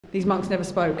These monks never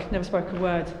spoke a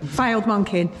word. Failed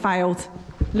monking, failed.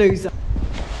 Loser.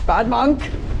 Bad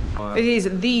monk. It is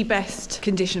the best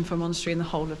condition for a monastery in the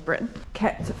whole of Britain.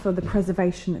 Kept for the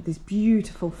preservation of this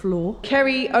beautiful floor.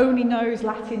 Kerry only knows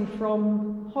Latin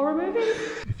from horror movies.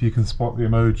 If you can spot the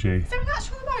emoji. Is there an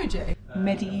actual emoji?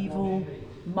 Medieval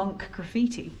monk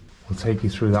graffiti. We'll take you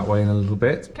through that way in a little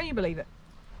bit. Can you believe it?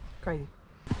 Crazy.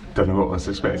 Don't know what I was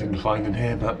expecting to find in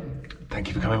here, but thank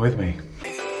you for coming with me.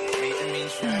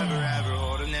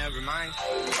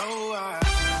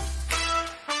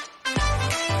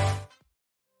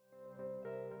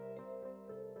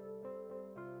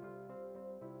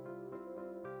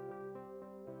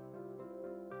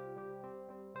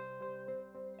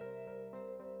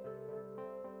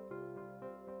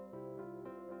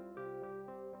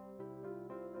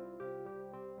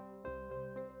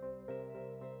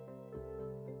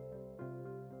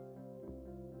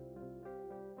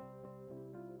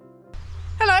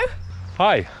 Hello.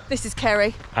 Hi. This is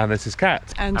Kerry. And this is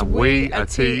Kat. And we are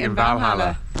Tea in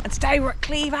Valhalla. And today we're at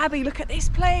Cleeve Abbey. Look at this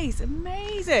place.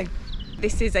 Amazing.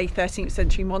 This is a 13th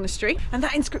century monastery. And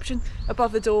that inscription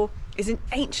above the door is in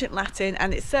ancient Latin.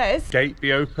 And it says, "Gate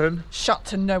be open. Shut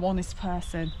to no honest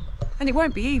person." And it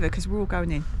won't be either because we're all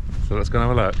going in. So let's go and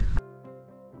have a look.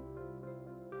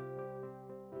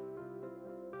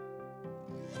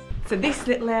 So this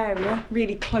little area,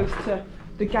 really close to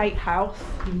the gatehouse,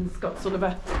 and it's got sort of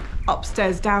a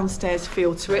upstairs downstairs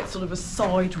feel to it, sort of a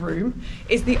side room,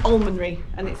 is the almonry,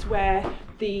 and it's where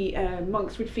the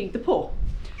monks would feed the poor.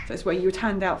 So it's where you would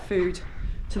hand out food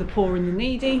to the poor and the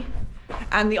needy,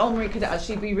 and the almonry could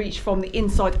actually be reached from the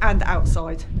inside and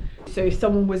outside. So if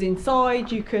someone was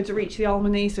inside, you could reach the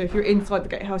almonry. So if you're inside the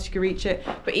gatehouse, you could reach it,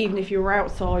 but even if you were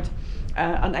outside,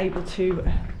 unable to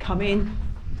come in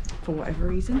for whatever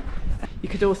reason, you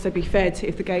could also be fed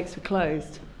if the gates were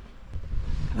closed.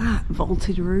 Look at that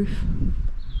vaulted roof.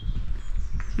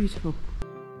 Beautiful.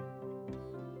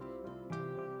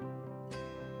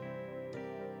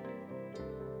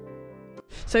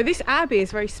 So this abbey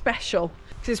is very special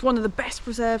because it's one of the best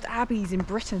preserved abbeys in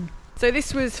Britain. So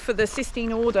this was for the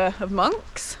Sistine Order of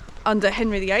monks under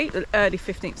Henry VIII, the early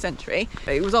 15th century.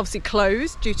 It was obviously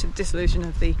closed due to the dissolution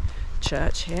of the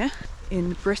church here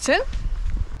in Britain.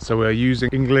 So we're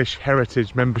using English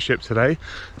Heritage membership today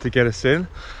to get us in,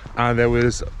 and there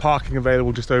was parking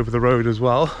available just over the road as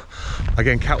well.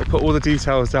 Again, Kat will put all the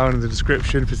details down in the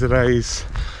description for today's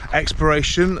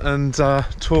exploration and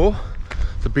tour,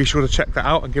 so be sure to check that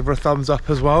out and give her a thumbs up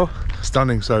as well.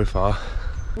 Stunning so far.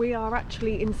 We are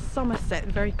actually in Somerset,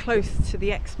 very close to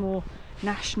the Exmoor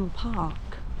National Park.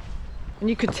 And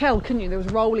you could tell, couldn't you? There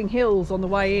was rolling hills on the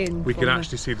way in. We can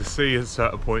actually see the sea at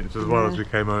certain points as well as we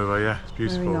came over. Yeah, it's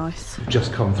beautiful. Very nice.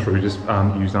 Just come through, just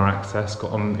used our access,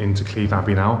 got on into Cleeve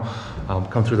Abbey now.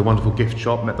 Come through the wonderful gift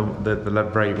shop, met the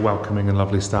very welcoming and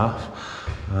lovely staff.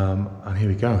 And here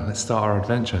we go. Let's start our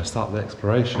adventure, start the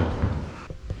exploration.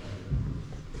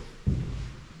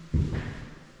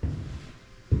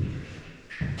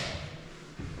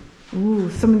 Ooh,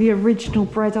 some of the original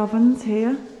bread ovens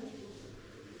here.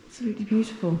 Absolutely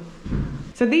beautiful.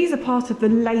 So these are part of the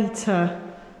later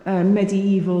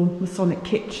medieval Masonic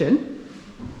kitchen.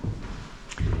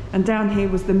 And down here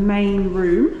was the main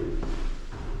room.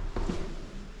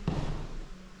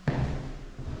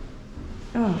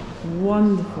 Oh,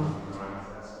 wonderful.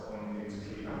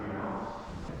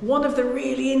 One of the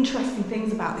really interesting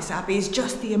things about this abbey is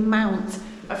just the amount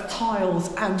of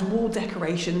tiles and wall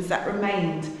decorations that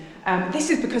remained. This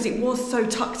is because it was so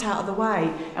tucked out of the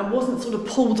way and wasn't sort of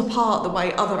pulled apart the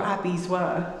way other abbeys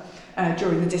were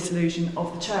during the dissolution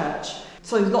of the church.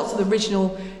 So lots of the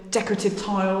original decorative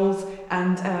tiles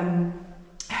and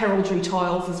heraldry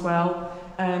tiles as well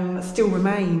still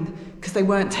remain because they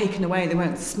weren't taken away, they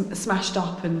weren't smashed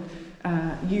up and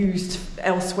used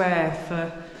elsewhere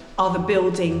for other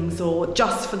buildings or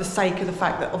just for the sake of the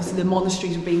fact that obviously the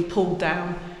monasteries were being pulled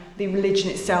down. The religion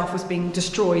itself was being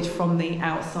destroyed from the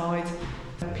outside.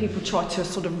 People tried to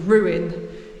sort of ruin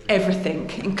everything,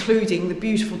 including the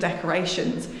beautiful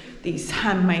decorations, these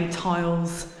handmade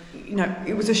tiles. You know,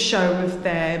 it was a show of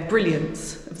their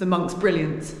brilliance, of the monks'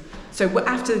 brilliance. So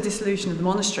after the dissolution of the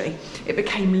monastery, it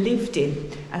became lived in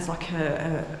as like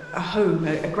a home,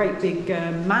 a great big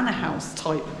manor house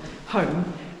type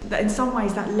home. That in some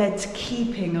ways that led to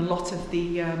keeping a lot of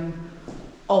the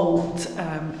old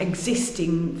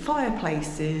existing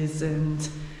fireplaces and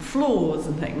floors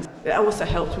and things. It also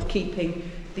helped with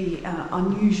keeping the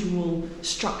unusual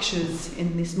structures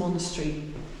in this monastery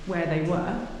where they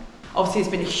were. Obviously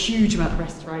there's been a huge amount of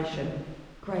restoration,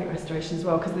 great restoration as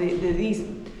well, because these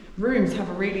rooms have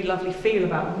a really lovely feel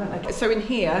about them, don't they? So in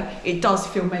here, it does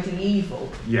feel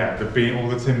medieval. Yeah, all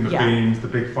the timber beams, the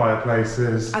big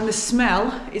fireplaces. And the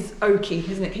smell is oaky,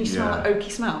 isn't it? Can you smell that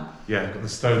oaky smell? Yeah, got the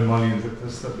stone mullions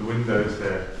at the windows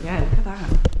here. Yeah, look at that.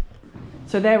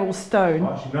 So they're all stone.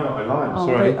 Actually, no, I lied. Oh,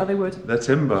 sorry. are they wood? They're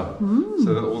timber.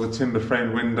 So that all the timber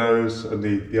framed windows and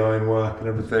the ironwork and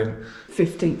everything.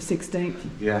 15th, 16th.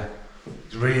 Yeah.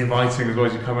 It's really inviting as well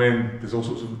as you come in. There's all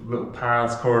sorts of little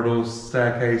paths, corridors,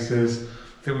 staircases. I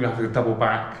think we have to double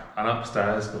back and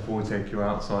upstairs before we take you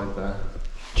outside there.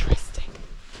 Interesting.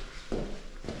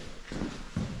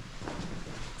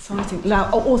 Exciting.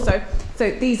 Now, also, so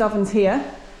these ovens here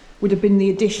would have been the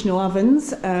additional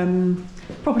ovens.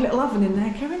 Proper little oven in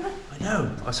there, Kevin. I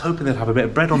know. I was hoping they'd have a bit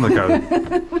of bread on the go.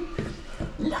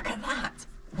 Look at that.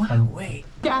 Wowee.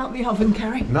 Get out the oven,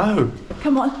 Kerry. No.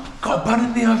 Come on. Got a bun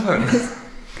in the oven.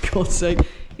 God's sake.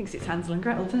 He thinks it's Hansel and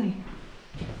Gretel, doesn't he?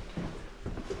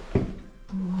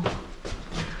 Oh.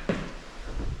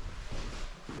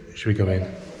 Should we go in?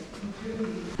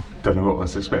 Don't know what I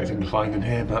was expecting to find in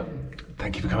here, but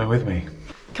thank you for coming with me.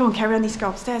 Come on, Kerry, I need to go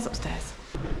upstairs.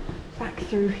 Back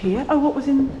through here. Oh, what's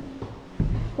in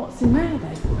there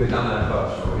then? We'll go down there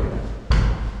first, shall we?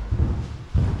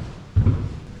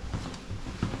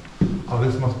 Oh,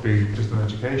 this must be just an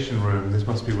education room. This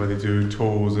must be where they do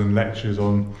tours and lectures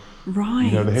on,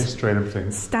 right, the history and everything.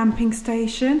 Stamping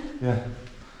station. Yeah.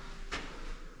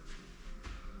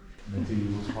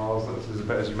 Medieval tiles. That's a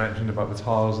bit as you mentioned about the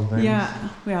tiles and things. Yeah.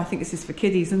 I think this is for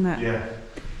kiddies, isn't it? Yeah.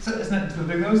 So isn't it the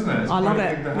big, isn't it? I love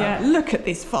it. Yeah. Look at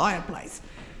this fireplace.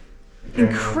 Again,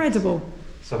 incredible.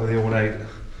 Some of the ornate.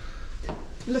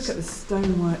 Look at the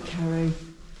stonework, Kerry.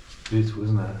 Beautiful,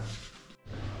 isn't it?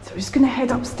 So we're just going to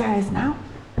head upstairs now,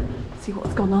 see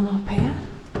what's gone on up here.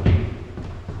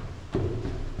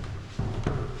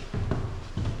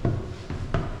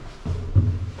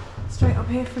 Straight up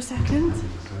here for a second.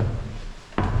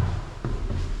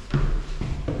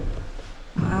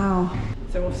 Wow.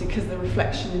 So obviously because of the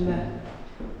reflection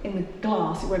in the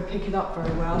glass, it won't pick it up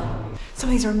very well. Some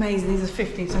of these are amazing. These are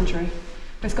 15th century.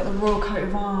 But it's got the royal coat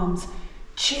of arms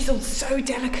chiseled so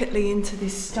delicately into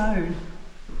this stone.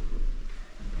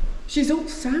 She's all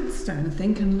sandstone, I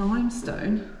think, and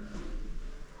limestone.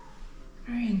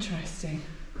 Very interesting.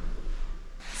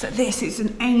 So this is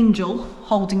an angel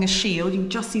holding a shield. You can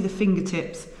just see the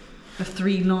fingertips of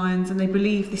 3 lions, and they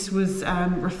believe this was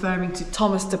referring to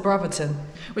Thomas de Brabazon,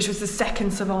 which was the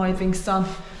second surviving son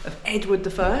of Edward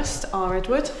I, our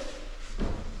Edward.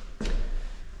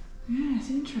 Yeah, it's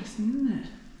interesting, isn't it?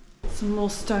 Some more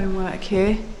stonework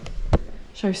here.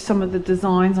 Shows some of the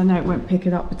designs. I know it won't pick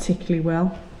it up particularly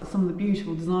well. Some of the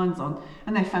beautiful designs on,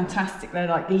 and they're fantastic. They're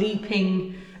like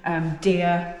leaping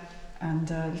deer and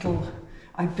little,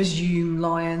 I presume,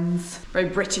 lions. Very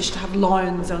British to have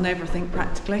lions on everything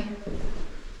practically.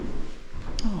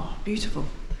 Oh, beautiful.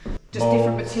 Just mold.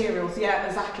 Different materials, yeah,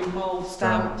 exactly. Mould,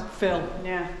 stamp, fill,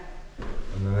 yeah.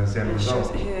 And then there's the end result.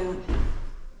 Shows it here.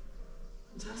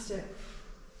 Fantastic.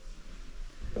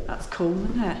 That's cool,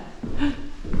 isn't it?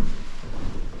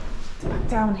 Back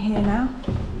down here now.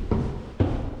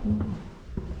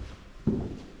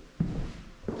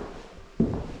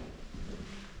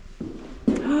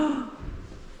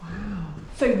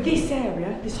 So this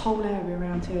area, this whole area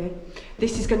around here,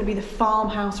 this is going to be the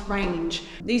farmhouse range.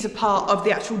 These are part of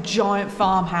the actual giant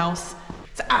farmhouse.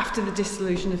 So after the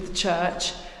dissolution of the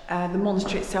church, the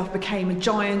monastery itself became a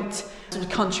giant sort of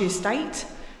country estate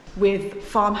with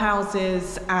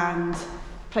farmhouses and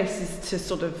places to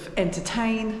sort of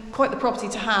entertain. Quite the property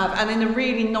to have, and in a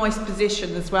really nice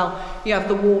position as well. You have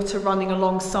the water running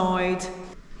alongside.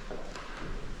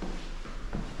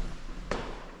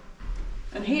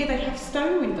 And here they have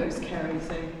stone windows, Kerry,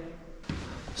 see?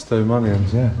 Stone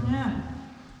mullions, yeah. Yeah.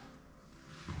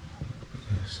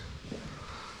 Yes.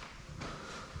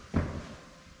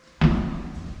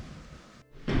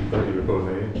 Don't you recall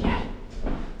me? Yeah.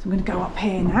 So I'm going to go up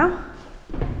here now.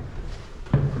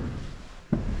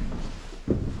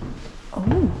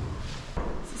 Oh.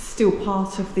 This is still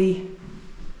part of the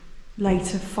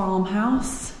later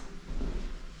farmhouse.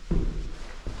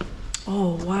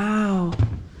 Oh, wow.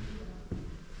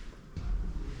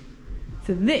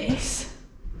 So this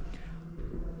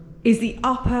is the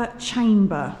upper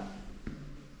chamber.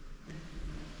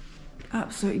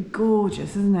 Absolutely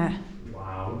gorgeous, isn't it?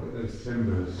 Wow, look at those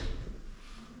timbers.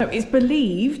 So it's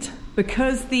believed,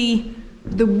 because the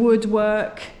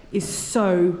woodwork is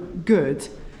so good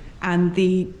and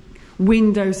the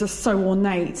windows are so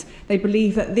ornate, they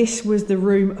believe that this was the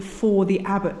room for the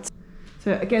abbot.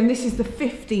 So again, this is the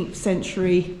 15th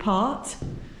century part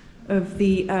of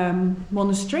the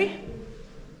monastery.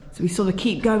 So we sort of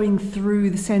keep going through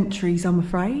the centuries, I'm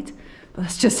afraid. But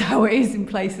that's just how it is in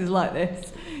places like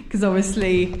this. Because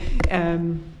obviously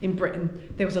in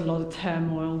Britain there was a lot of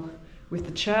turmoil with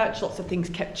the church, lots of things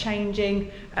kept changing,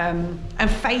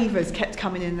 and favours kept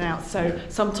coming in and out. So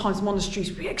sometimes monasteries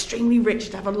would be extremely rich,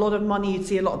 to have a lot of money, you'd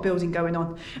see a lot of building going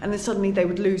on, and then suddenly they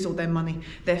would lose all their money.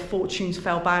 Their fortunes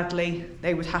fell badly,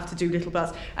 they would have to do little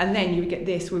bits, and then you would get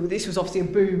this. This was obviously a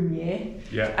boom year,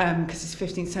 because it's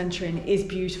 15th century and it is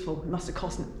beautiful. It must have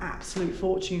cost an absolute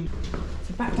fortune.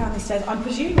 So back down these stairs, I'm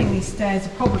presuming these stairs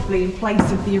are probably in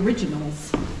place of the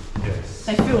originals. Yes.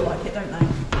 They feel like it, don't they?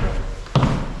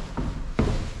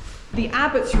 The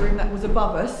abbot's room that was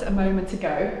above us a moment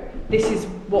ago, this is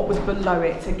what was below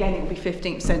it. Again, it would be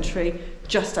 15th century,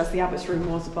 just as the abbot's room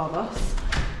was above us.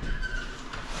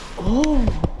 Oh!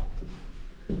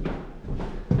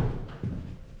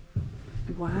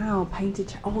 Wow,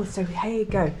 painted. Oh, so here you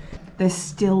go. There's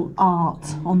still art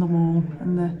on the wall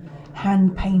and the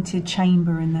hand-painted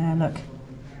chamber in there, look.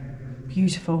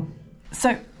 Beautiful.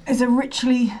 So, there's a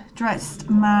richly dressed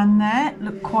man there,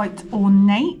 look quite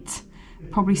ornate.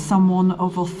 Probably someone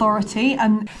of authority,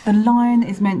 and the lion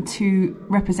is meant to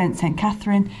represent St.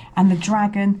 Catherine, and the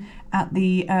dragon at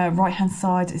the right hand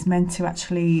side is meant to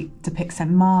actually depict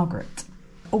St. Margaret.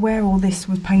 Where all this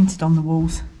was painted on the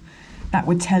walls, that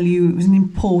would tell you it was an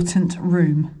important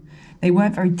room. They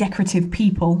weren't very decorative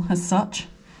people as such,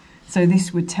 so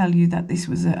this would tell you that this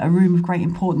was a room of great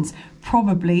importance,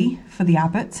 probably for the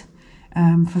abbot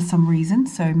for some reason.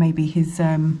 So maybe his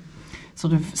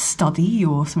sort of study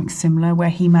or something similar where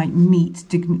he might meet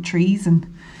dignitaries,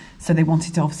 and so they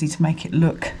wanted to obviously to make it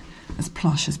look as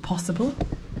plush as possible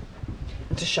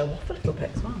and to show off a little bit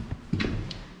as well,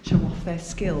 show off their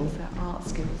skills, their art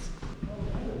skills.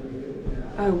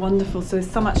 Oh, wonderful. So there's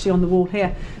some actually on the wall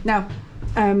here. Now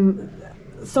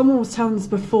someone was telling us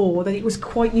before that it was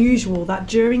quite usual that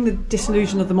during the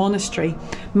dissolution of the monastery,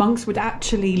 monks would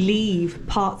actually leave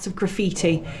parts of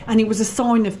graffiti, and it was a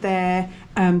sign of their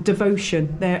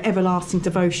devotion, their everlasting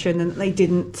devotion, and they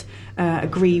didn't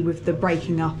agree with the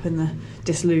breaking up and the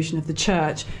dissolution of the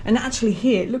church. And actually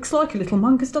here, it looks like a little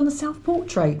monk has done a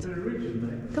self-portrait.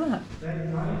 Look at that.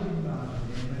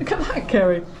 Look at that,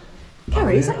 Kerry.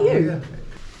 Kerry, is that you?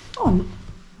 Oh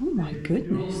my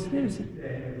goodness,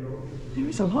 there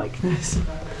is a likeness.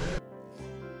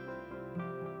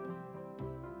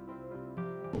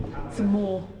 Some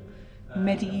more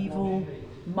medieval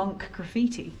monk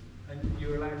graffiti.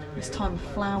 This time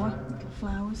with little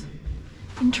flowers.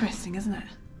 Interesting, isn't it?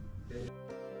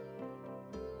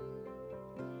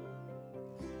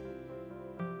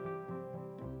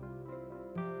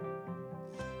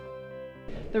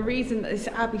 The reason that this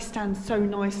abbey stands so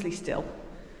nicely still,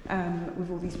 with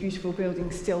all these beautiful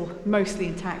buildings still mostly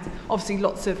intact, obviously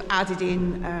lots of added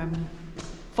in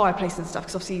fireplaces and stuff,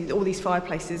 because obviously all these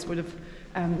fireplaces would have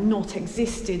not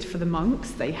existed for the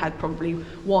monks. They had probably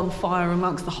one fire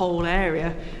amongst the whole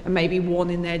area and maybe one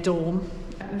in their dorm.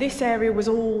 This area was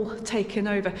all taken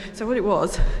over. So what it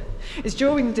was is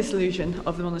during the dissolution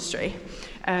of the monastery,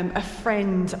 a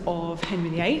friend of Henry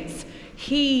VIII,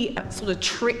 he sort of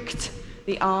tricked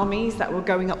the armies that were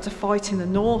going up to fight in the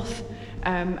north,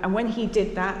 and when he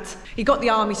did that, he got the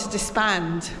army to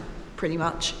disband pretty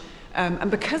much,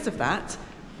 and because of that,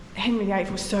 Henry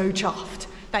VIII was so chuffed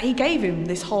that he gave him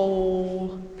this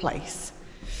whole place.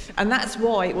 And that's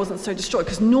why it wasn't so destroyed,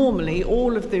 because normally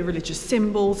all of the religious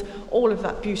symbols, all of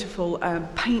that beautiful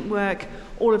paintwork,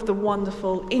 all of the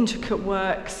wonderful intricate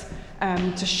works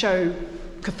to show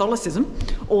Catholicism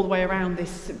all the way around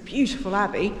this beautiful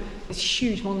abbey, this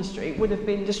huge monastery, would have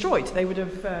been destroyed. They would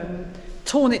have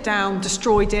torn it down,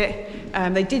 destroyed it.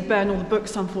 They did burn all the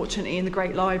books, unfortunately, in the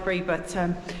Great Library, but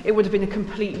it would have been a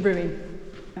complete ruin.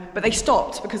 But they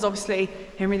stopped because obviously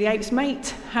Henry VIII's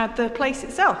mate had the place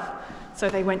itself. So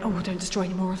they went, oh, don't destroy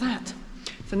any more of that.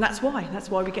 So that's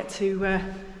why we get to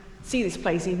see this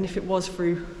place, even if it was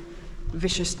through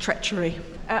vicious treachery.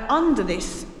 Under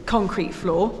this concrete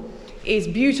floor is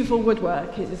beautiful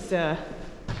woodwork. It is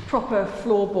proper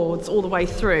floorboards all the way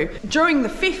through. During the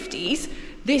 50s,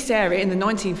 this area, in the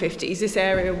 1950s, this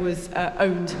area was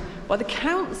owned by the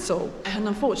council. And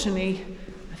unfortunately,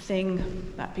 a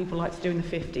thing that people like to do in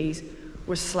the 50s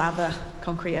was slather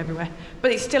concrete everywhere.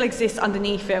 But it still exists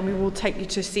underneath it, and we will take you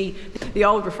to see the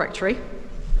old refectory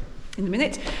in a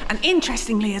minute. And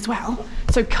interestingly as well,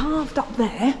 so carved up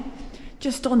there,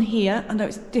 just on here, I know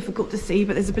it's difficult to see,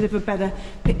 but there's a bit of a better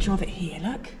picture of it here,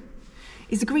 look,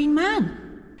 is a green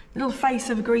man. little face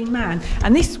of a green man.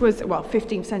 And this was, well,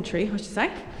 15th century, I should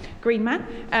say, green man.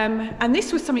 And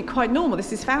this was something quite normal.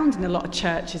 This is found in a lot of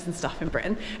churches and stuff in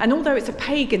Britain. And although it's a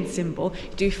pagan symbol,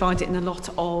 you do find it in a lot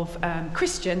of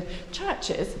Christian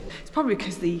churches. It's probably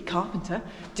because the carpenter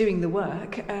doing the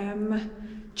work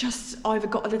just either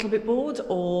got a little bit bored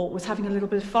or was having a little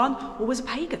bit of fun or was a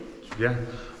pagan. Yeah.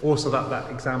 Also that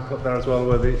example up there as well,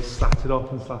 where they slatted off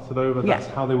and slatted over, that's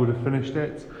how they would have finished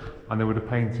it. And they would have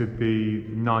painted the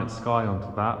night sky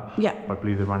onto that. Yeah. I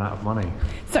believe they ran out of money.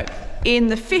 So in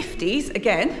the 50s,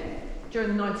 again,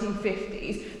 during the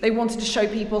 1950s, they wanted to show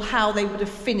people how they would have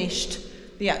finished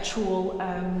the actual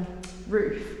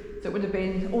roof. So it would have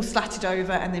been all slatted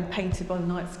over and then painted by the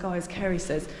night sky, as Kerry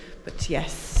says. But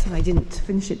yes, they didn't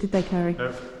finish it, did they, Kerry?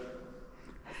 No.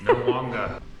 No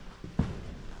longer.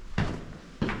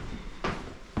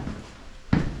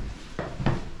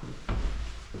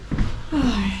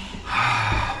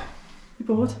 You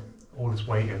bored? All this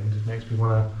waiting just makes me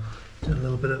want to do a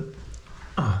little bit of...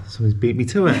 Oh, somebody's beat me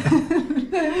to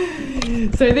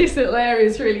it. So this little area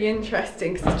is really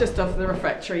interesting because it's just off the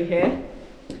refectory here.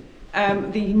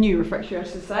 The new refectory, I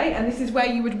should say, and this is where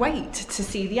you would wait to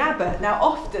see the abbot. Now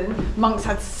often monks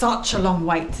had such a long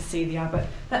wait to see the abbot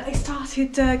that they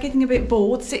started getting a bit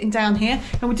bored sitting down here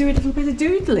and would do a little bit of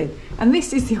doodling. And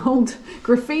this is the old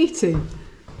graffiti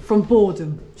from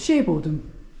boredom, sheer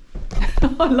boredom.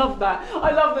 I love that.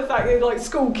 I love the fact that like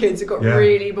school kids have got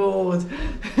really bored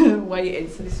waiting.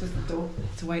 So this was the door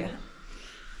to wait at.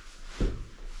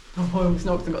 Oh, I almost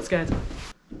knocked and got scared.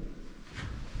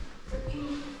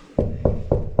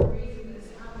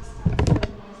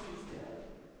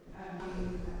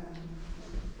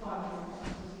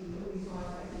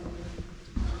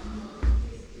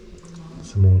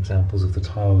 Some more examples of the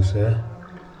tiles here.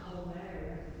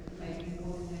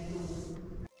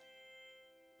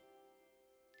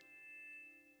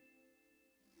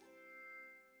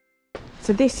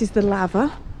 So this is the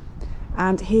lava,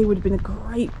 and here would have been a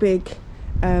great big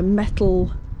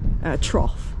metal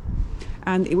trough,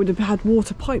 and it would have had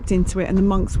water piped into it, and the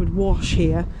monks would wash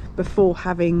here before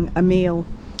having a meal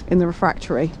in the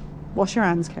refectory. Wash your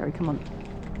hands, Kerry, come on.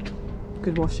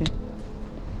 Good washing.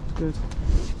 Good.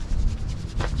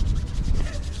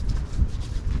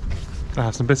 I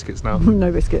have some biscuits now.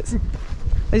 No biscuits.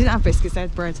 They didn't have biscuits, they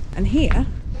had bread. And here,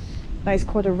 there's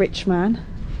quite a rich man,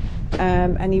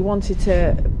 and he wanted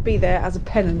to be there as a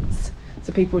penance,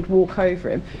 so people would walk over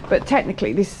him. But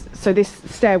technically, this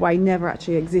stairway never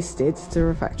actually existed to the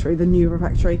refectory, the new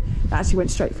refectory. That actually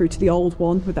went straight through to the old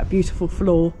one with that beautiful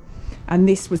floor, and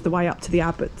this was the way up to the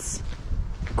abbot's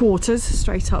quarters,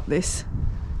 straight up this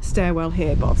stairwell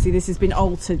here. But obviously this has been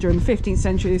altered during the 15th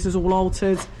century. This was all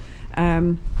altered,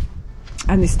 and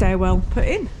this stairwell put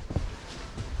in.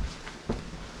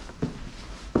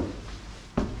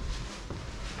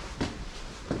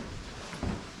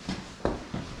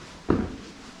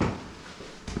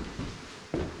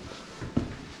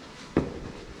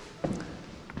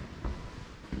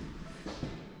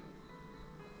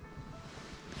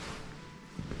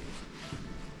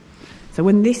 So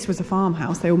when this was a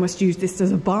farmhouse, they almost used this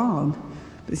as a barn.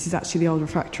 But this is actually the old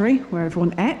refectory where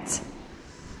everyone ate.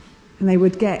 And they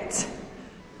would get,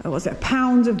 what was it, a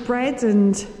pound of bread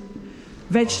and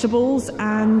vegetables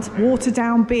and watered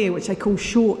down beer, which they call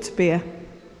short beer.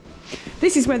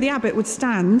 This is where the abbot would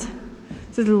stand.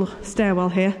 There's a little stairwell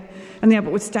here. And the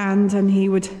abbot would stand and he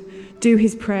would do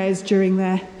his prayers during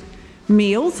their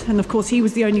meals. And of course, he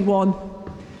was the only one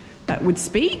that would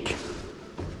speak.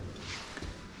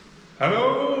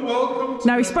 Hello, welcome to...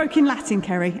 No, he spoke in Latin,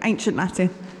 Kerry, ancient Latin.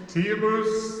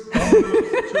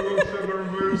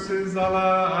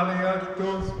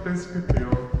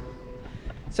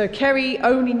 So Kerry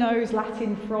only knows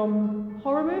Latin from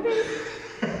horror movies.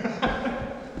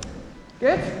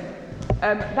 Good.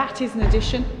 That is an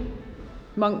addition.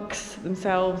 Monks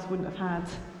themselves wouldn't have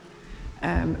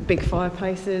had big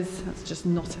fireplaces. That's just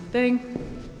not a thing.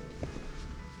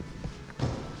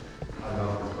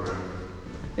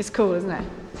 It's cool, isn't it?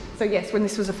 So yes, when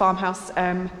this was a farmhouse,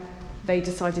 they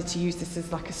decided to use this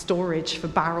as like a storage for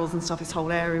barrels and stuff. This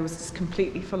whole area was just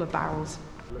completely full of barrels.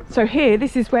 So here,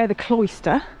 this is where the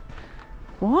cloister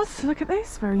was. Look at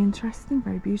this, very interesting,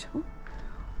 very beautiful.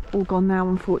 All gone now,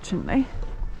 unfortunately.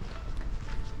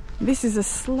 This is a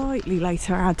slightly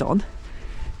later add-on,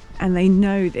 and they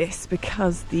know this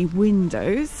because the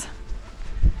windows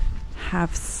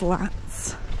have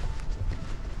slats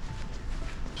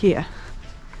here.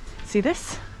 See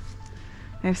this?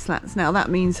 They have slats. Now that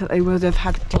means that they would have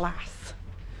had glass,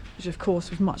 which of course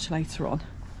was much later on.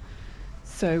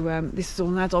 So this is all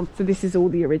an add-on. So this is all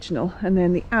the original. And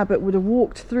then the abbot would have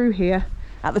walked through here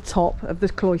at the top of the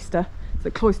cloister. So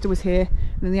the cloister was here,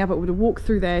 and then the abbot would have walked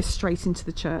through there straight into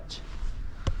the church.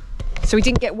 So he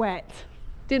didn't get wet.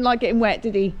 Didn't like getting wet,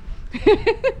 did he?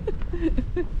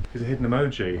 It's a hidden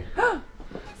emoji.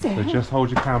 So just hold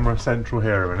your camera central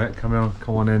here a minute. Come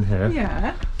on in here.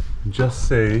 Yeah. And just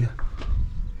see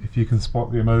if you can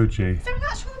spot the emoji. Is there an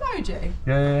actual emoji?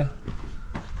 Yeah.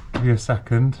 Give you a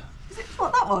second. Is it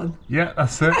what, that one? Yeah,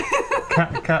 that's it.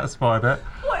 cat spotted it.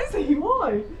 What is he?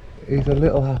 Why? He's a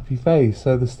little happy face,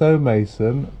 so the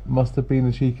stonemason must have been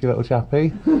a cheeky little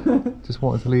chappy. Just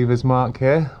wanted to leave his mark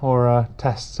here, or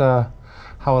test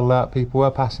how alert people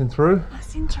were passing through.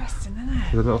 That's interesting, isn't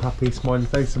it? With a little happy smiley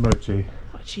face emoji.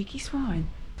 What a cheeky swine.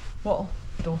 Wattle.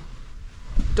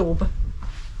 Daub.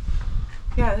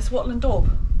 Yeah, it's wattle and daub.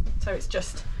 So it's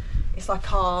like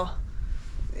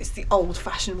it's the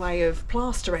old-fashioned way of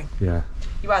plastering. Yeah.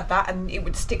 You add that and it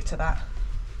would stick to that.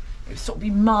 It would sort of be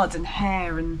mud and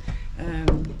hair and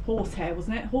horsehair,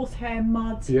 wasn't it? Horsehair,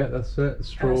 mud. Yeah, that's it.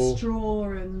 Straw. Straw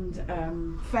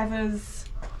and feathers.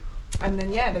 And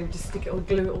then, yeah, they would just stick it or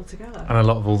glue it all together. And a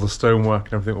lot of all the stonework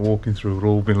and everything we're walking through would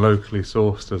all been locally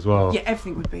sourced as well. Yeah,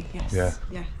 everything would be, yes.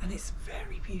 Yeah. And it's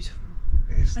very beautiful.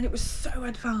 It's... And it was so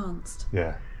advanced.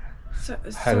 Yeah. So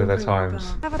ahead of their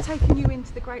times. Have I taken you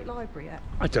into the Great Library yet?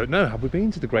 I don't know. Have we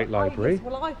been to the Great Library?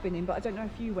 Well, I've been in, but I don't know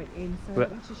if you went in. So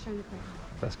let's just show the Great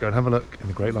Library. Let's go and have a look in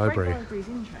the Great Library. The Great Library is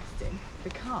interesting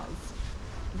because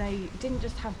they didn't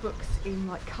just have books in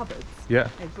like cupboards. Yeah.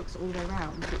 They had books all the way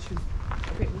around, which was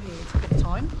a bit weird at the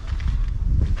time.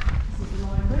 This is the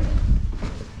library.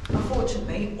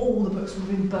 Unfortunately, all the books would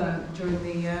have been burnt during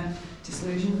the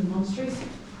Dissolution of the Monasteries,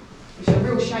 which is a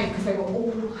real shame because they were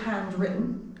all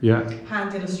handwritten,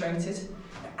 hand illustrated,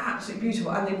 absolutely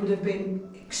beautiful, and they would have been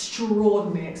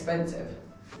extraordinarily expensive.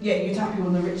 Yeah, you'd have to be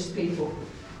one of the richest people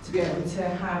to be able to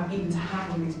have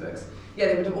one of these books. Yeah,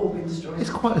 they would have all been destroyed. It's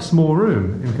quite a small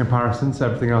room in comparison to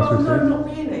everything else we've seen. No,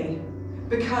 not really.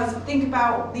 Because think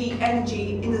about the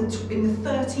energy in the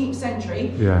 13th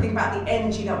century. Yeah. Think about the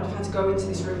energy that would have had to go into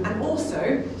this room, and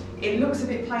also it looks a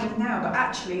bit plain now, but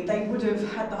actually they would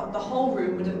have had the whole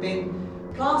room would have been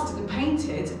plastered and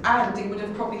painted, and it would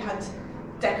have probably had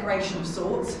decoration of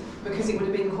sorts because it would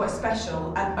have been quite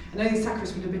special. And I know the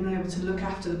sacrists would have been able to look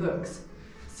after the books,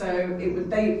 so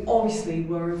they obviously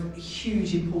were of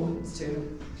huge importance to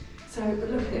them. So, but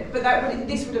look at it. But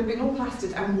this would have been all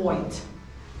plastered and white.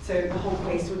 So the whole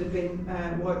place would have been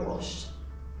whitewashed.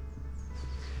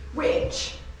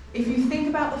 Which, if you think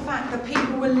about the fact that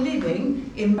people were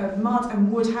living in mud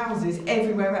and wood houses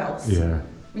everywhere else,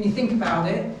 when you think about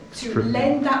it, to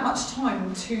lend that much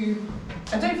time to,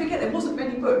 and don't forget there wasn't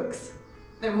many books.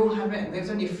 They were all handwritten, there was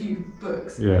only a few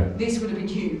books. Yeah. This would have been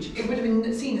huge. It would have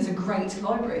been seen as a great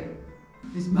library.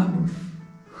 This mammoth,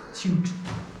 it's huge,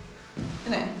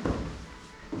 isn't it?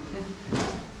 Yeah.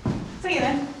 See you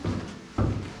then.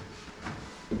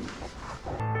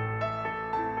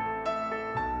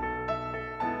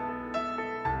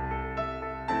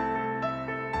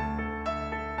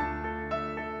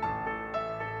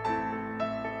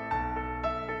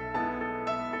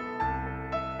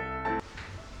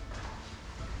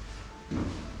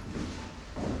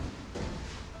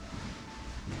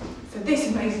 This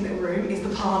amazing little room is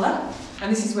the parlour, and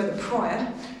this is where the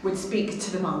prior would speak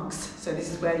to the monks. So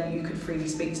this is where you could freely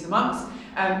speak to the monks.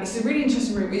 It's a really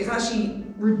interesting room. It's actually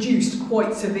reduced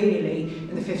quite severely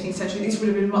in the 15th century. This would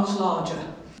have been much larger.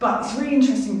 But it's a really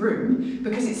interesting room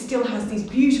because it still has these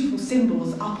beautiful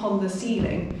symbols up on the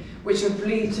ceiling, which are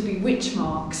believed to be witch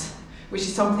marks, which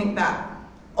is something that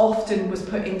often was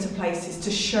put into places to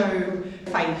show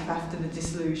faith after the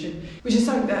dissolution, which is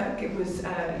something that it was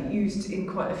used in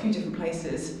quite a few different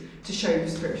places to show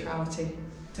spirituality.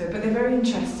 So, but they're very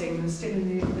interesting and still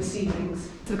in the ceilings.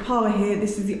 So the parlour here,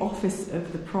 this is the office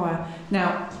of the prior.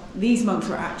 Now, these monks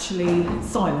were actually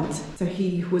silent, so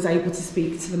he was able to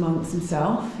speak to the monks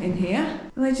himself in here,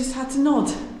 and they just had to nod.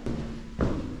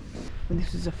 When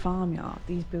this was a farmyard,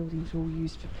 these buildings were all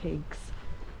used for pigs,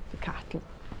 for cattle.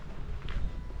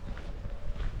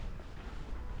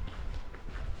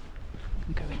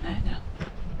 Go in there now.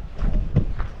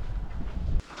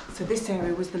 So this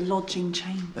area was the lodging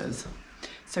chambers.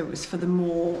 So it was for the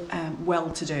more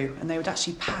well-to-do, and they would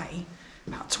actually pay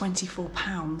about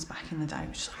 £24 back in the day,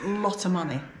 which is a lot of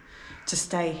money to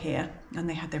stay here. And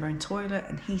they had their own toilet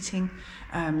and heating.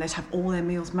 They'd have all their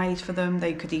meals made for them.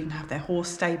 They could even have their horse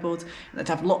stabled. They'd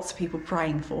have lots of people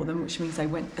praying for them, which means they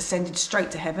ascended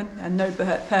straight to heaven and no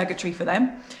purgatory for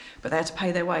them. But they had to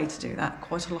pay their way to do that,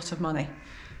 quite a lot of money.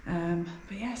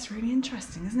 But yeah, it's really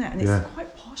interesting, isn't it? And it's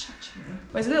quite posh, actually. Well,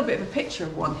 there's a little bit of a picture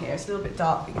of one here. It's a little bit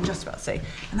dark, but you can just about see.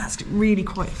 And that's really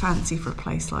quite fancy for a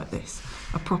place like this.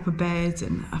 A proper bed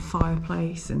and a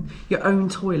fireplace and your own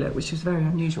toilet, which is very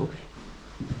unusual.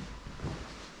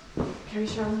 Can you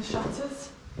show them the shutters?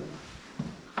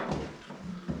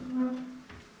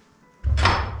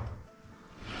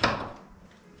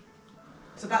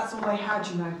 So that's all they had,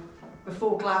 you know,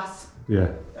 before glass.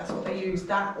 Yeah. That's what they used,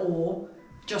 that or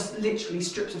just literally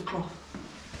strips of cloth.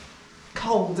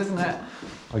 Cold, isn't it?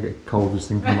 I get cold just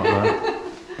thinking about that.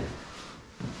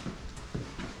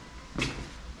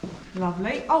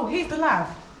 Lovely. Oh, here's the lab.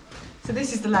 So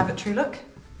this is the lavatory, look.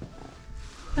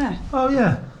 There. Oh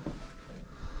yeah.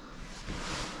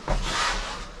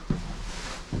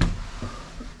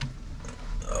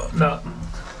 Oh, no.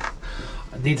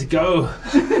 I need to go.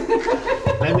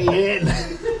 Let me in.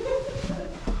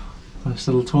 Nice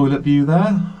little toilet view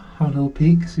there. Have a little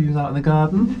peek, see who's out in the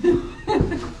garden.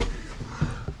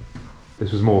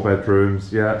 This was more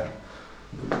bedrooms, yeah.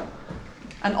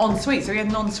 An ensuite, so we had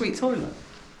an ensuite toilet.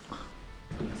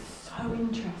 So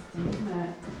interesting, isn't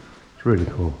it? It's really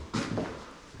cool.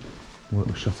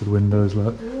 Little shuttered windows,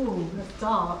 look. Ooh, that's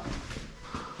dark.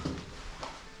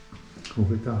 It's a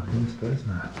bit dark in this bit, isn't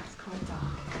it? It's quite dark.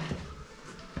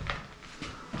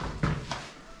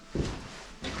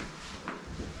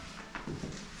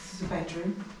 This is a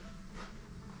bedroom.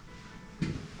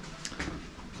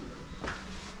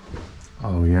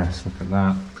 Oh yes, look at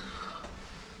that.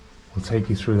 We'll take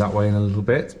you through that way in a little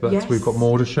bit, but yes, we've got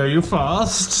more to show you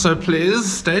first, so please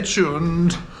stay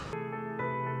tuned.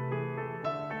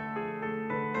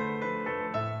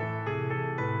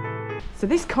 So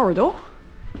this corridor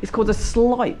is called a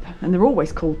slipe, and they're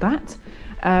always called that.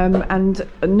 And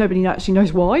nobody actually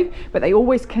knows why, but they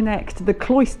always connect the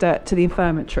cloister to the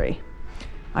infirmary.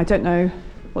 I don't know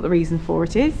what the reason for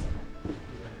it is.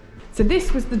 So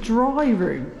this was the dry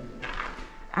room,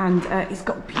 and it's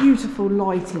got beautiful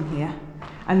light in here.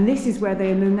 And this is where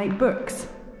they illuminate books.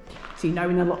 So you know,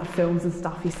 in a lot of films and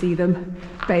stuff, you see them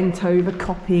bent over,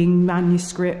 copying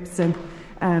manuscripts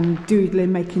and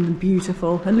doodling, making them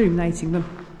beautiful, illuminating them.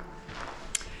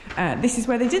 This is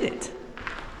where they did it.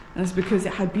 And it's because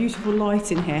it had beautiful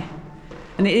light in here.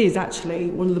 And it is actually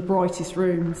one of the brightest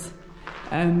rooms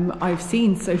I've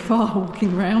seen so far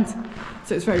walking around.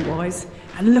 So it's very wise.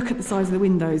 And look at the size of the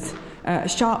windows. A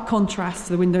sharp contrast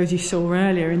to the windows you saw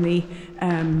earlier in the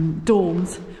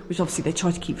dorms, which obviously they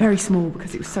tried to keep very small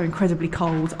because it was so incredibly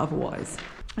cold otherwise.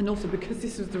 And also because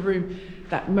this was the room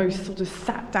that most sort of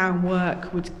sat down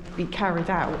work would be carried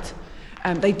out,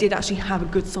 they did actually have a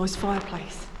good sized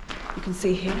fireplace. You can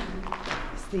see here,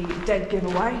 it's the dead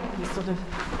giveaway, these sort of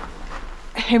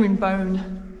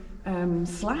herringbone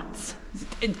slats,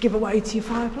 give away to your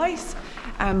fireplace.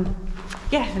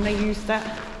 Yeah, and they used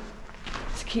that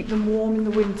to keep them warm in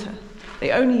the winter.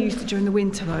 They only used it during the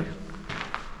winter though,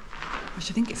 which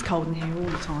I think it's cold in here all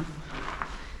the time.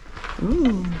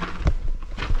 Ooh.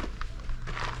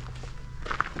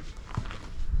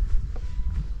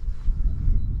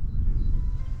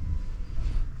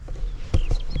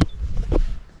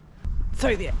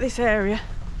 So this area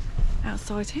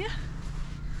outside here,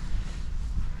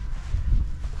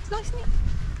 it's nice, isn't it?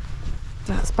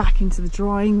 That's back into the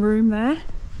drying room there,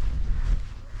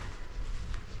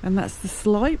 and that's the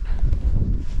slipe.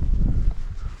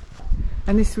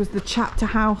 And this was the chapter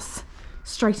house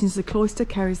straight into the cloister.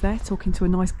 Kerry's there talking to a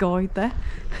nice guide there.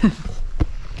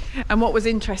 And what was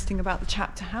interesting about the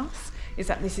chapter house is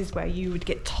that this is where you would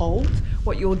get told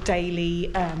what your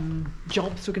daily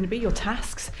jobs were going to be, your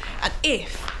tasks. And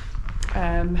if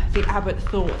the abbot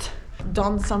thought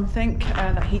done something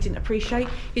that he didn't appreciate,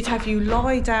 he'd have you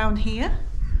lie down here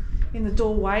in the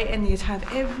doorway, and you'd have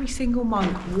every single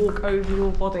monk walk over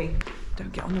your body.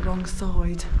 Don't get on the wrong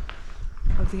side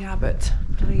of the abbot,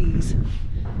 please.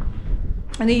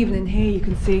 And even in here you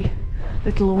can see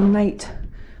little ornate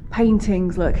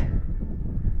paintings. Look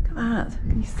at that,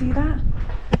 can you see that?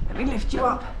 Let me lift you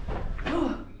up.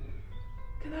 Oh,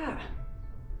 look at that.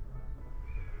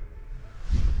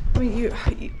 I mean, you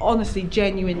honestly,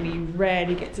 genuinely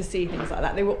rarely get to see things like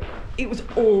that. It was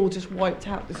all just wiped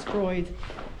out, destroyed,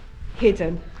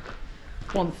 hidden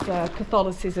once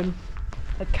Catholicism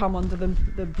had come under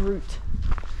the brute,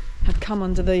 had come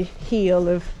under the heel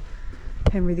of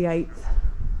Henry VIII.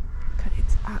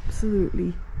 It's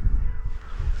absolutely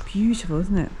beautiful,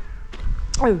 isn't it?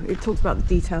 Oh, it talks about the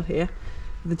detail here,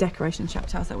 the decoration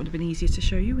chapter house. That would have been easier to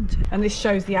show you, wouldn't it? And this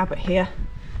shows the abbot here,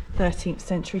 13th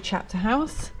century chapter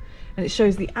house. And it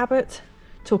shows the abbot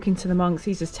talking to the monks.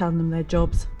 He's just telling them their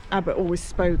jobs. Abbot always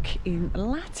spoke in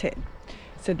Latin.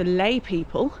 So the lay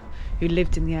people who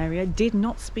lived in the area did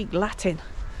not speak Latin,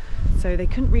 so they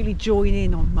couldn't really join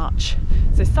in on much.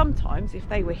 So sometimes if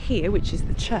they were here, which is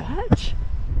the church,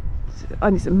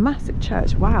 and it's a massive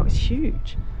church, wow, it's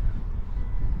huge,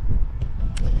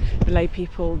 the lay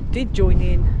people did join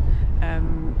in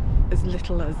as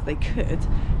little as they could.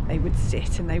 They would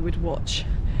sit and they would watch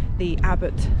the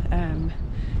abbot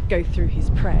go through his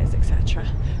prayers, etc.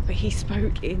 But he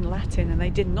spoke in Latin and they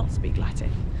did not speak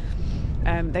Latin.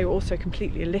 They were also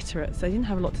completely illiterate, so they didn't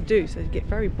have a lot to do, so they'd get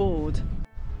very bored.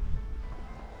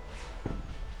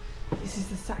 This is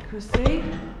the sacristy,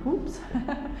 oops,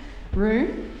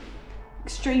 room.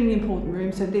 Extremely important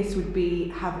room. So this would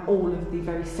have all of the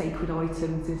very sacred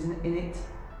items in it,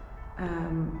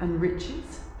 and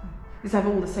riches. This have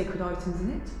all the sacred items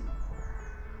in it.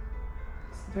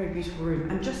 It's a very beautiful room.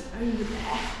 And just over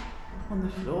there on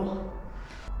the floor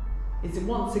is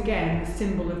once again the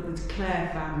symbol of the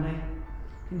Clare family.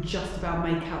 You can just about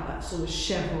make out that sort of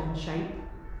chevron shape.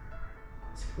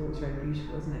 This floor is very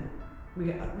beautiful, isn't it? We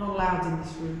get not allowed in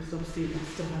this room because obviously it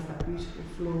still has that beautiful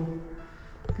floor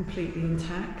completely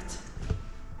intact.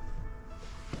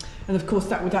 And of course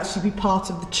that would actually be part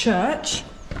of the church,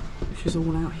 which is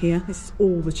all out here. This is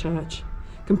all the church.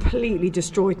 Completely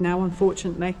destroyed now,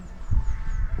 unfortunately.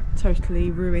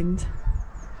 Totally ruined.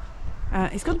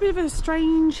 It's got a bit of a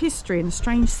strange history and a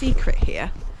strange secret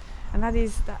here. And that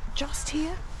is that just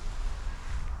here,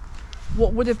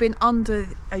 what would have been under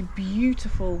a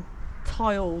beautiful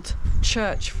tiled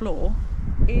church floor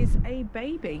is a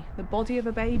baby, the body of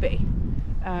a baby,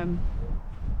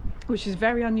 which is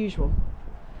very unusual.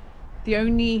 The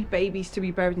only babies to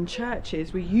be buried in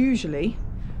churches were usually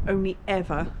only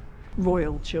ever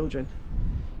royal children.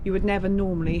 You would never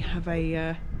normally have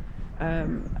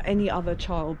any other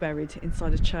child buried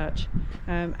inside a church,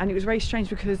 and it was very strange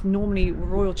because normally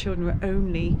royal children were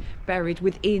only buried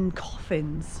within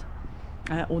coffins,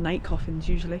 ornate coffins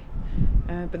usually,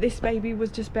 but this baby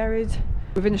was just buried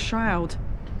within a shroud,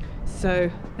 so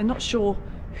they're not sure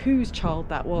whose child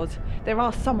that was. There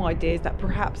are some ideas that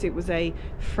perhaps it was a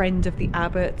friend of the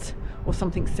abbot or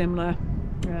something similar,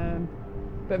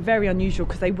 but very unusual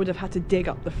because they would have had to dig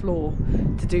up the floor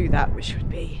to do that, which would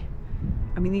be,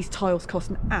 I mean, these tiles cost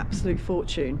an absolute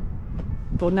fortune.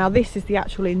 Well, now this is the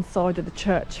actual inside of the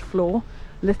church floor.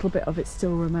 A little bit of it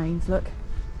still remains, look.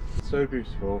 So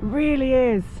beautiful. It really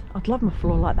is. I'd love my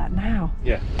floor like that now.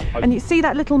 Yeah. And you see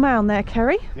that little mound there,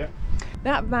 Kerry? Yeah.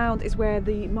 That mound is where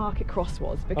the market cross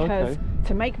was, because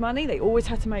to make money, they always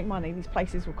had to make money. These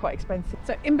places were quite expensive.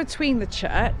 So in between the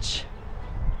church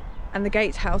and the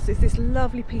gatehouse is this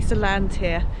lovely piece of land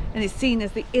here, and it's seen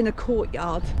as the inner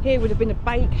courtyard. Here would have been a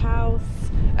bakehouse,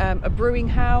 a brewing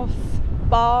house,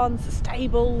 barns,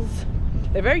 stables.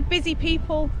 They're very busy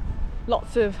people,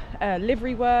 lots of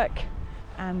livery work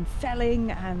and selling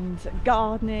and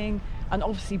gardening and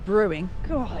obviously brewing.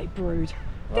 God, they brewed.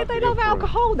 Did they love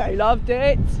alcohol? They loved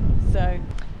it. So,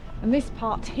 and this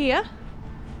part here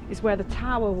is where the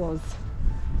tower was.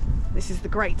 This is the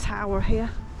great tower here,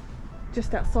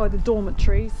 just outside the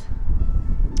dormitories.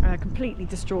 Completely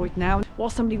destroyed now. While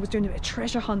somebody was doing a bit of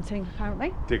treasure hunting,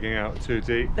 apparently. Digging out too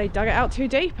deep. They dug it out too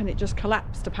deep and it just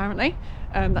collapsed, apparently.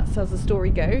 That's as the story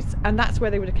goes. And that's where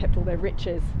they would have kept all their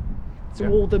riches. So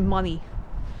all the money.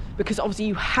 Because obviously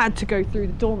you had to go through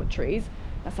the dormitories.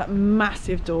 That's that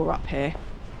massive door up here.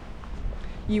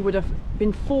 You would have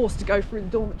been forced to go through the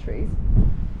dormitories,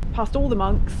 past all the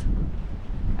monks,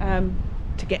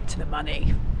 to get to the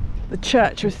money. The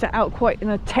church was set out quite in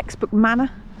a textbook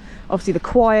manner. Obviously the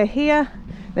choir here,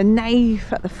 the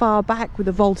nave at the far back with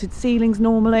the vaulted ceilings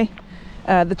normally.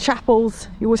 The chapels,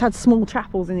 you always had small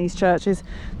chapels in these churches.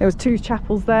 There was 2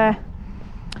 chapels there.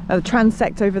 The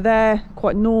transept over there,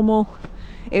 quite normal.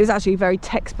 It was actually very a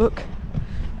textbook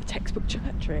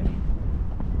church really.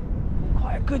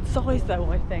 Quite a good size though,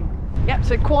 I think. Yep,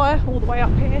 so choir all the way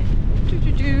up here.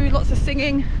 Lots of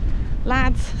singing.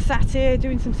 Lads sat here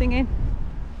doing some singing.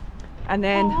 And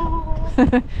then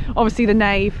obviously the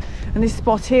nave, and this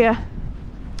spot here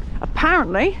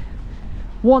apparently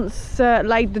once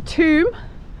laid the tomb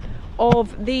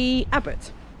of the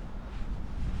abbot,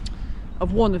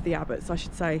 of one of the abbots I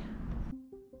should say.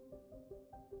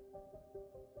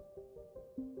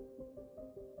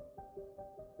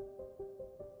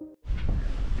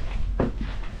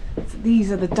 So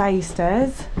these are the day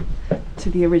stairs to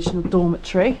the original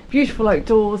dormitory. Beautiful oak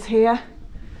doors here.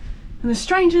 And a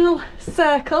strange little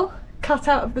circle cut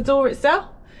out of the door itself.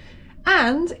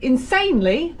 And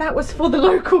insanely, that was for the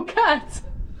local cat.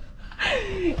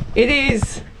 It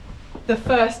is the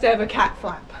first ever cat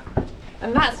flap.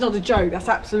 And that's not a joke, that's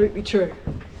absolutely true.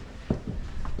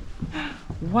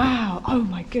 Wow, oh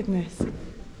my goodness.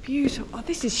 Beautiful. Oh,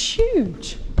 this is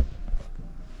huge.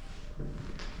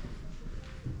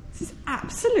 This is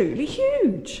absolutely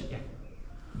huge.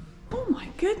 Oh my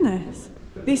goodness.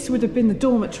 This would have been the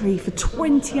dormitory for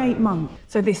 28 months.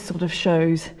 So this sort of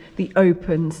shows the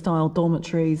open style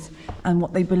dormitories and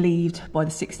what they believed by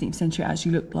the 16th century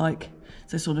actually looked like.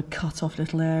 So sort of cut off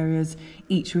little areas,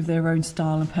 each with their own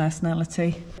style and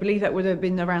personality. I believe that would have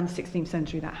been around the 16th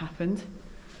century that happened,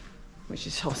 which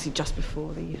is obviously just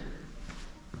before the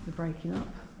breaking up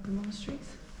of the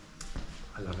monasteries.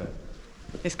 I love it.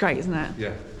 It's great, isn't it?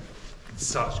 Yeah. It's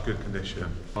such good condition.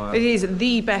 It is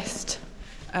the best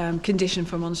condition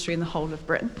for a monastery in the whole of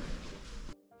Britain.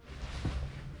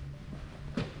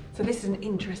 So this is an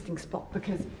interesting spot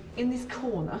because in this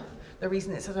corner, the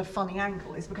reason it's at a funny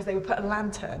angle is because they would put a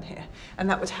lantern here and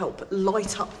that would help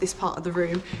light up this part of the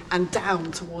room and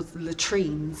down towards the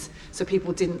latrines so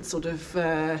people didn't sort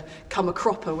of come a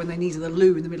cropper when they needed a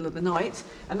loo in the middle of the night.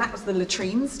 And that was the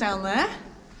latrines down there.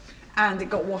 And it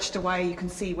got washed away. You can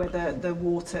see where the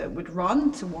water would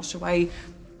run to wash away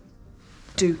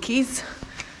dookies,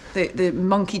 the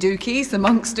monkey dookies, the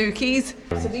monks' dookies.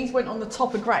 So these went on the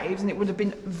top of graves and it would have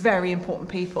been very important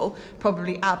people,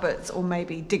 probably abbots or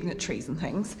maybe dignitaries and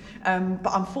things.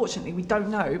 But unfortunately we don't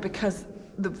know because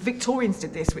the Victorians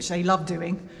did this, which they love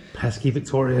doing. Pesky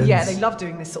Victorians. Yeah, they love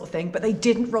doing this sort of thing, but they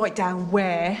didn't write down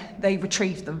where they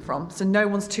retrieved them from. So no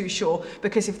one's too sure,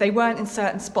 because if they weren't in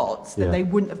certain spots, then they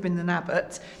wouldn't have been an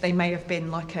abbot. They may have been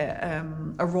like a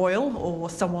royal or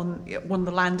someone, one of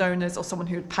the landowners or someone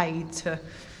who had paid to,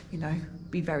 you know,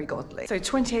 be very godly. So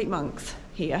 28 monks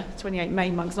here, 28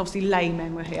 main monks, and obviously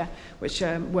laymen were here, which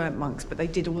weren't monks, but they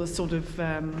did all the sort of,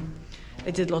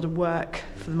 they did a lot of work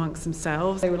for the monks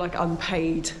themselves. They were like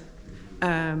unpaid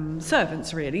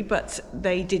servants really, but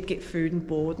they did get food and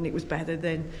board and it was better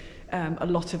than a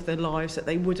lot of the lives that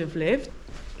they would have lived.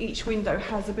 Each window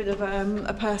has a bit of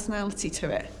a personality to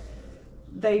it.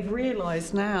 They've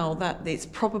realised now that it's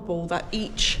probable that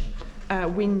each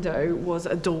window was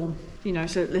a dorm, you know,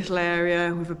 so a little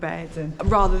area with a bed,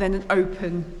 and rather than an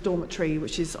open dormitory,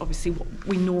 which is obviously what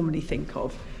we normally think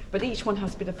of. But each one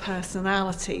has a bit of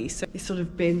personality, so it's sort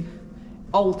of been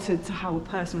altered to how a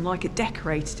person would like it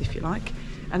decorated, if you like,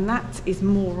 and that is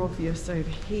more obvious over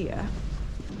here.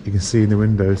 You can see in the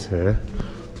windows here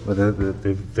where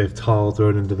they've tiled their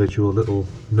own individual little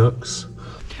nooks.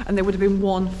 And there would have been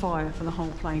one fire for the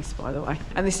whole place, by the way.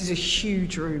 And this is a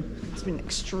huge room. It's been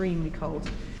extremely cold.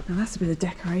 Now that's a bit of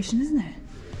decoration, isn't it?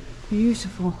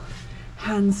 Beautiful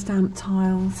hand-stamped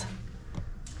tiles.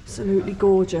 Absolutely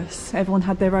gorgeous. Everyone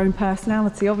had their own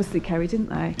personality, obviously, Kerry, didn't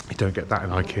they? You don't get that in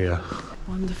IKEA.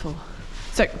 Wonderful.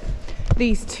 So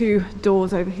these two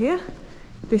doors over here,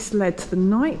 this led to the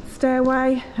night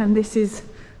stairway and this is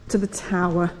to the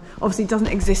tower. Obviously it doesn't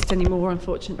exist anymore,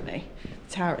 unfortunately,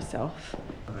 the tower itself.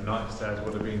 And the night stairs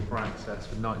would have been for access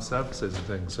for night services and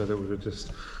things, so that would have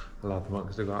just allowed the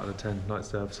monks to go out and attend night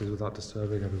services without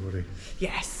disturbing everybody.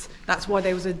 Yes, that's why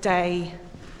there was a day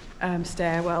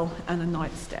stairwell and a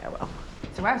night stairwell.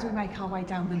 So as we make our way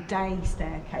down the day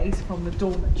staircase from the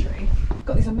dormitory, we've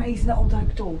got these amazing old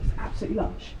oak doors, absolutely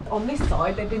lush. On this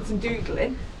side they did some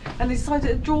doodling and they decided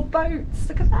to draw boats.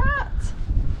 Look at that!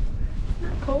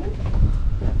 Isn't that cool?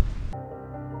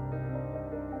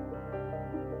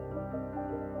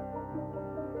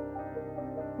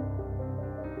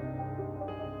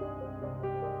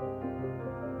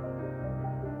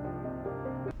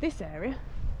 This area,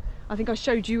 I think I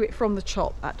showed you it from the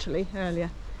chop actually earlier,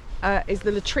 is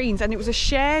the latrines, and it was a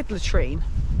shared latrine.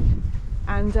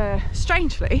 And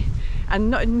strangely,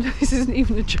 and this isn't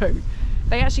even a joke,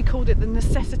 they actually called it the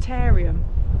necessitarium,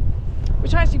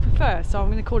 which I actually prefer, so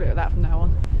I'm going to call it that from now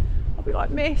on. I'll be like,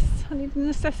 miss, I need the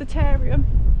necessitarium.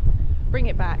 Bring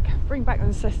it back, bring back the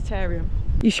necessitarium.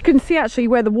 You can see actually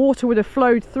where the water would have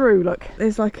flowed through, look,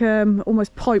 there's like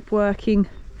almost pipe working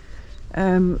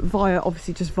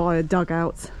obviously just via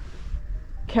dugouts.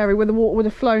 Kerry, where the water would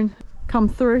have come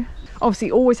through.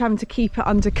 Obviously always having to keep it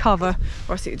under cover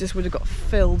or else it just would have got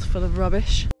filled full of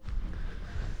rubbish.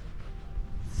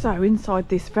 So inside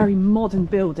this very modern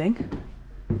building,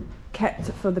 kept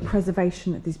for the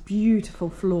preservation of this beautiful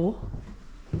floor.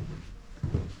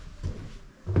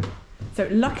 So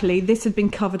luckily this had been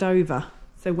covered over.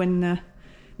 So when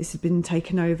this had been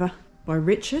taken over by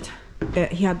Richard,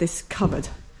 he had this covered.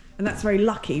 And that's very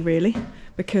lucky really,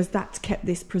 because that's kept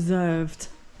this preserved,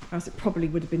 or else it probably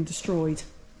would have been destroyed.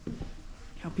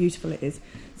 How beautiful it is.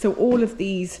 So all of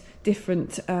these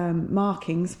different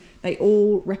markings, they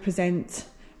all represent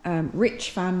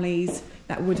rich families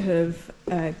that would have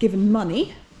given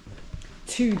money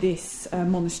to this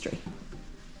monastery.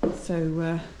 So So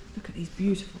look at these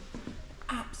beautiful,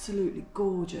 absolutely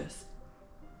gorgeous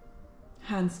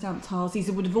hand stamped tiles.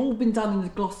 These would have all been done in the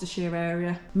Gloucestershire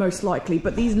area, most likely,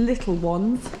 but these little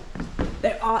ones,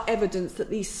 there are evidence that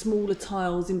these smaller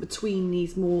tiles in between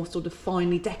these more sort of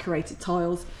finely decorated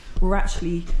tiles were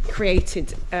actually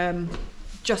created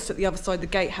just at the other side of the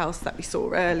gatehouse that we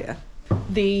saw earlier.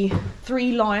 The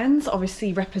 3 lions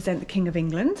obviously represent the King of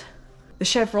England. The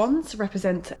chevrons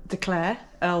represent de Clare,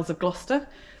 Earls of Gloucester.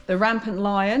 The rampant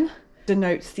lion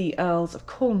denotes the Earls of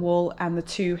Cornwall, and the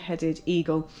 2-headed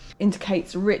eagle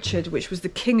indicates Richard, which was the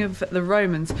king of the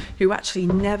Romans, who actually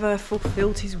never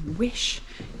fulfilled his wish.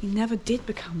 He never did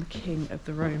become the king of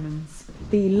the Romans.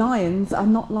 The lions are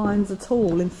not lions at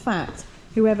all. In fact,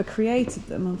 whoever created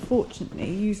them, unfortunately,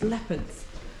 used leopards.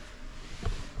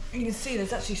 You can see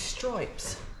there's actually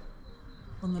stripes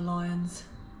on the lions.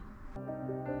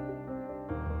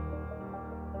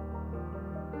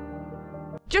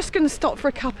 Just going to stop for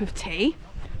a cup of tea,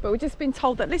 but we've just been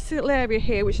told that this little area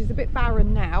here, which is a bit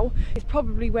barren now, is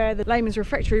probably where the layman's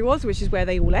refectory was, which is where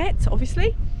they all ate,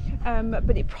 obviously.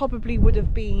 But it probably would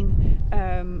have been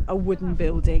a wooden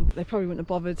building. They probably wouldn't have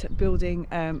bothered building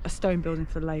a stone building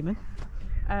for the layman.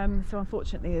 So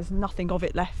unfortunately there's nothing of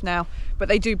it left now, but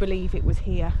they do believe it was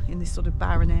here in this sort of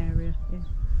barren area. Yeah.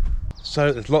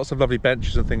 So there's lots of lovely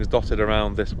benches and things dotted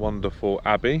around this wonderful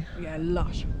abbey. Yeah,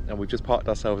 lush. And we've just parked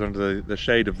ourselves under the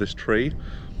shade of this tree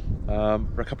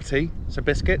for a cup of tea, some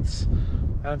biscuits,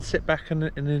 and sit back and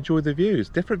enjoy the views.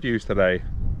 Different views today.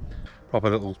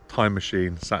 Proper little time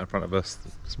machine sat in front of us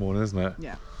this morning, isn't it?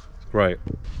 Yeah. It's great.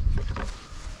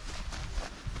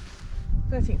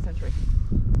 13th century.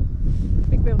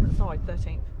 Big building at the side,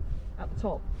 13th. At the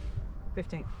top,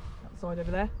 15th. At the side over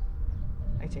there,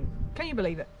 18th. Can you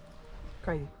believe it?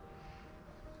 Crazy.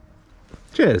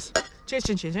 Cheers. Cheers,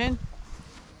 chin chin chin.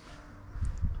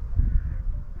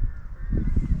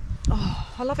 Oh,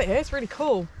 I love it here. It's really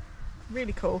cool.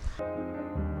 Really cool.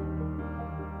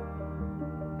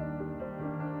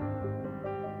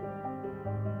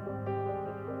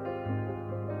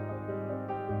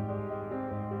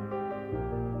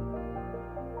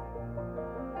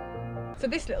 So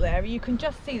this little area, you can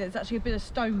just see there's actually a bit of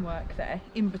stonework there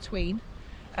in between.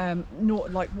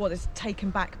 Not like what is taken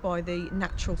back by the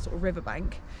natural sort of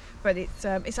riverbank, but it's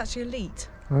actually a leat.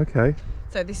 Okay.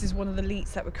 So this is one of the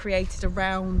leats that were created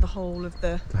around the whole of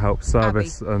the to help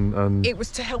service abbey. and it was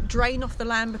to help drain off the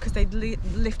land, because they'd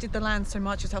lifted the land so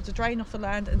much. It was to help to drain off the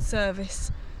land and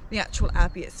service the actual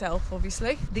abbey itself.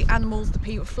 Obviously the animals, the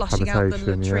people flushing out the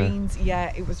latrines.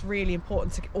 Yeah, it was really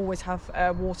important to always have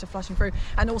water flushing through,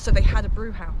 and also they had a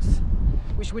brew house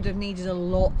which would have needed a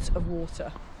lot of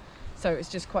water. So it's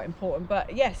just quite important.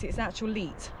 But yes, it's an actual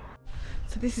leat.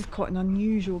 So this is quite an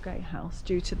unusual gatehouse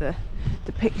due to the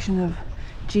depiction of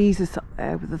Jesus up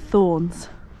there with the thorns.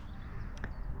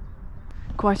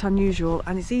 Quite unusual,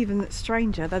 and it's even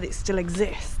stranger that it still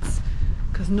exists,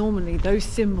 because normally those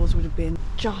symbols would have been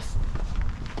just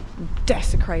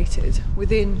desecrated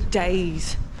within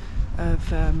days of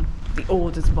the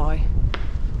orders by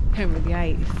Henry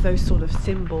VIII. Those sort of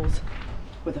symbols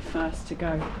were the first to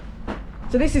go.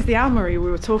 So this is the almory we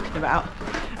were talking about,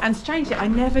 and strangely I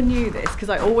never knew this because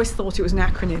I always thought it was an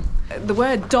acronym. The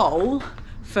word dole,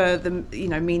 for the, you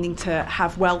know, meaning to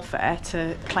have welfare,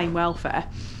 to claim welfare,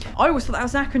 I always thought that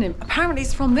was an acronym. Apparently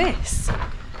it's from this.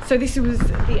 So this was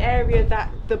the area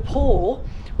that the poor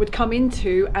would come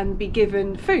into and be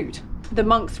given food. The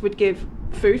monks would give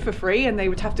food for free, and they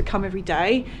would have to come every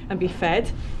day and be fed,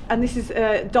 and this is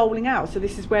doling out. So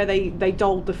this is where they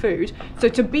doled the food. So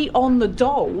to be on the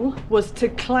dole was to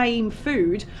claim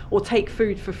food or take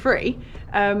food for free,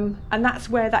 and that's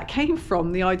where that came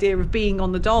from, the idea of being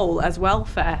on the dole as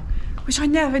welfare, which I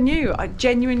never knew. I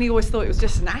genuinely always thought it was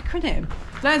just an acronym.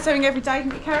 Learn something every day,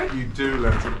 didn't you, Kerry? you do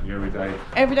learn something every day.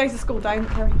 Every day's a school day,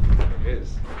 isn't it, Kerry? It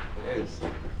is. It is.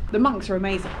 The monks are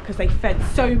amazing because they fed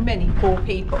so many poor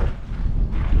people.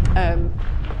 And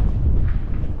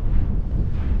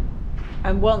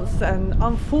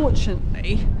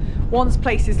unfortunately, once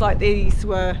places like these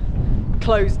were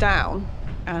closed down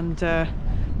and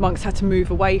monks had to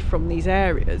move away from these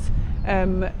areas,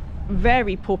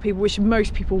 very poor people, which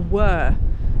most people were,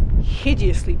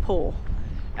 hideously poor.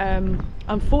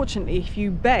 Unfortunately, if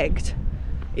you begged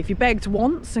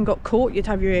once and got caught, you'd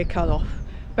have your ear cut off.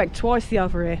 Begged twice, the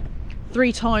other ear.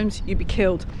 3 times, you'd be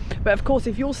killed. But of course,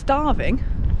 if you're starving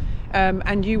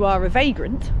and you are a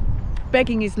vagrant,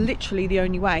 begging is literally the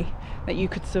only way that you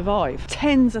could survive.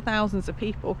 Tens of thousands of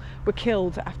people were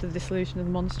killed after the dissolution of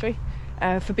the monastery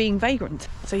for being vagrant.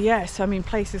 So yes, I mean,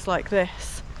 places like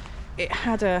this, it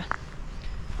had a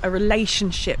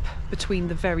relationship between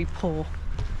the very poor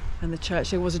and the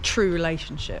church. There was a true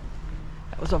relationship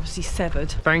that was obviously severed.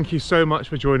 Thank you so much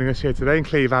for joining us here today in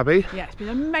Cleeve Abbey. Yeah, it's been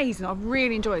amazing. I've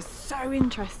really enjoyed it. It's so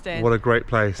interesting. What a great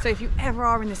place. So if you ever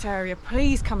are in this area,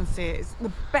 please come and see it. It's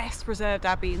the best preserved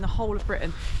abbey in the whole of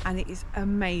Britain, and it is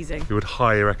amazing. We would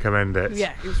highly recommend it.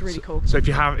 Yeah, it was really cool. So if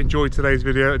you have enjoyed today's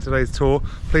video and today's tour,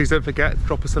 please don't forget,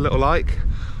 drop us a little like,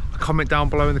 a comment down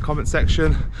below in the comment section,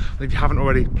 and if you haven't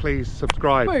already, please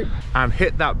subscribe. Boom. And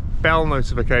hit that bell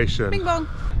notification. Bing bong.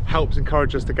 Helps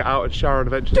encourage us to get out and share our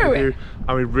adventures with you,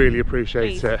 and we really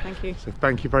appreciate it. Thank you. So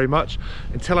thank you very much.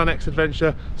 Until our next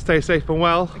adventure, stay safe and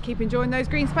well. Keep enjoying those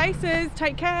green spaces.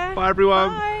 Take care. Bye everyone.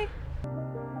 Bye.